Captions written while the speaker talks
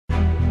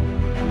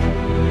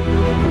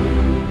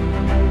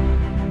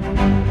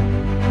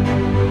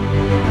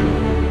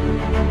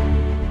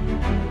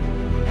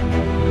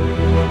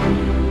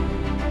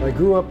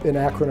grew up in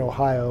Akron,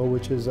 Ohio,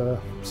 which is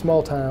a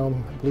small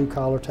town,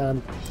 blue-collar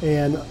town,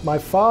 and my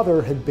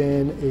father had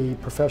been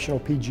a professional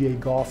PGA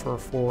golfer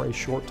for a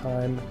short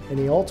time, and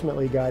he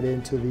ultimately got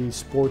into the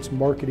sports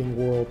marketing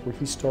world where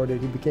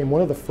he became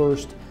one of the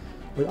first,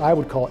 what I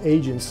would call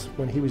agents,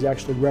 when he was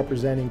actually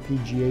representing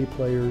PGA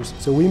players.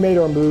 So we made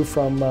our move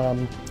from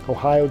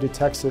Ohio to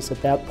Texas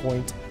at that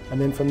point, and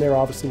then from there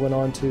obviously went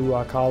on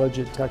to college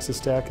at Texas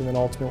Tech and then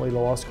ultimately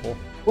law school.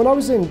 When I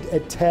was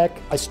at Tech,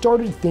 I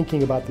started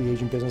thinking about the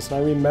agent business, and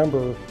I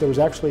remember there was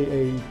actually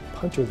a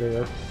punter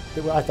there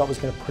that I thought was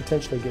going to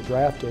potentially get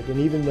drafted. And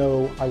even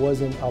though I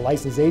wasn't a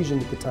licensed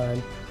agent at the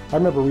time, I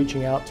remember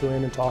reaching out to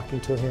him and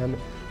talking to him,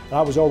 and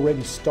I was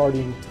already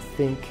starting to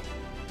think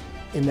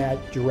in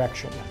that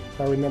direction.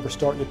 I remember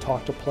starting to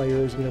talk to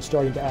players,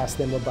 starting to ask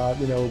them about,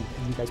 have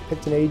you guys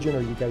picked an agent?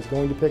 Are you guys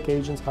going to pick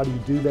agents? How do you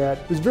do that?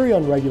 It was very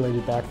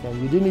unregulated back then.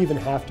 You didn't even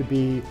have to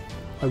be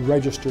a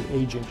registered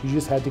agent. You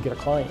just had to get a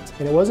client.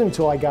 And it wasn't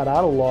until I got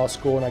out of law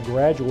school and I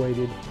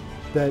graduated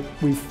that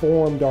we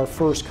formed our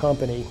first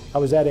company. I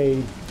was at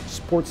a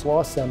sports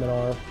law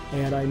seminar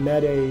and I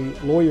met a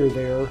lawyer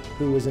there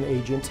who was an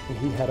agent, and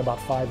he had about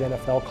 5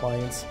 NFL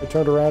clients. I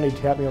turned around, he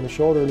tapped me on the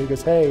shoulder and he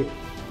goes, "Hey,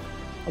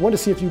 I wanted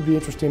to see if you'd be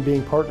interested in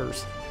being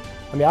partners."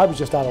 I mean, I was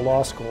just out of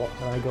law school,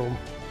 and I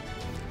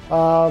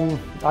go,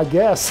 I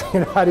guess,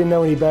 I didn't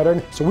know any better.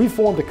 So we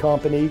formed a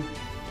company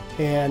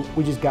and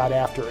we just got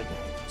after it.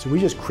 So we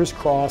just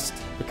crisscrossed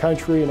the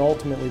country and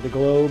ultimately the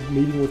globe,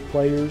 meeting with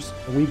players.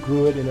 And we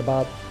grew it, in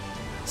about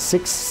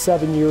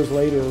 6-7 years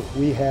later,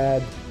 we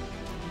had,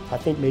 I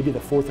think, maybe the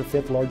 4th or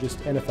 5th largest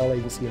NFL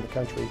agency in the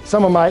country.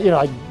 Some of my,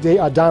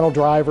 Donald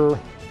Driver.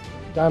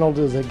 Donald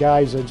is a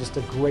guy who's just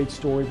a great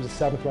story. He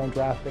was a 7th-round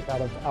draft pick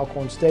out of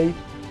Alcorn State,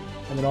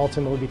 and then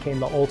ultimately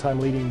became the all-time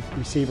leading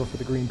receiver for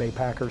the Green Bay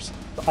Packers.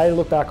 I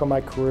look back on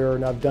my career,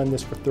 and I've done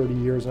this for 30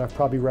 years, and I've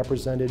probably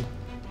represented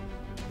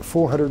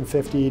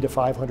 450 to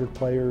 500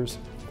 players,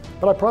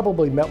 but I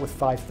probably met with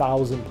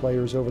 5,000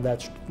 players over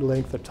that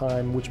length of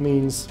time, which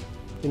means,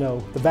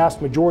 the vast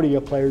majority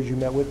of players you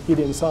met with, you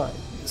didn't sign.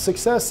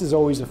 Success is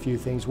always a few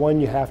things. One,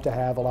 you have to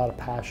have a lot of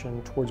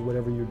passion towards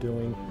whatever you're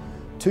doing.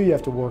 2, you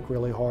have to work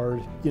really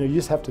hard. You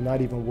just have to not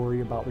even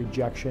worry about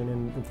rejection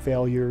and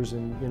failures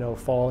and,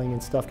 falling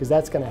and stuff, because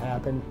that's going to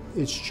happen.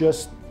 It's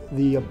just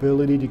the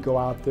ability to go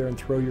out there and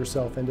throw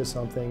yourself into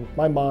something.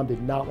 My mom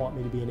did not want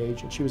me to be an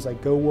agent. She was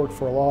like, go work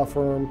for a law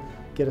firm,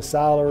 get a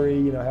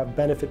salary, have a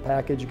benefit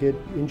package, get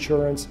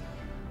insurance.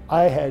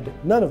 I had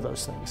none of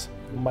those things.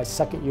 In my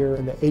 2nd year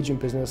in the agent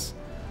business,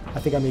 I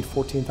think I made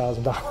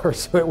 $14,000,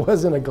 so it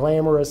wasn't a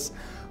glamorous,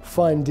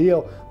 fun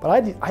deal, but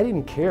I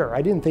didn't care.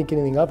 I didn't think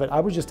anything of it. I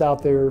was just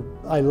out there.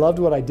 I loved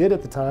what I did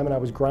at the time, and I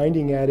was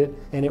grinding at it,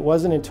 and it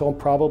wasn't until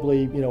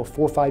probably 4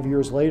 or 5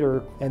 years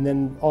later, and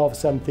then all of a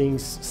sudden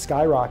things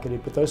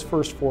skyrocketed. But those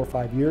first 4 or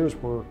 5 years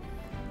were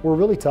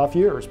really tough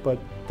years, but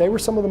they were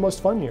some of the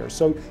most fun years.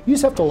 So you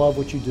just have to love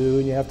what you do,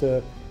 and you have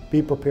to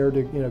be prepared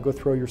to go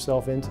throw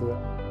yourself into it.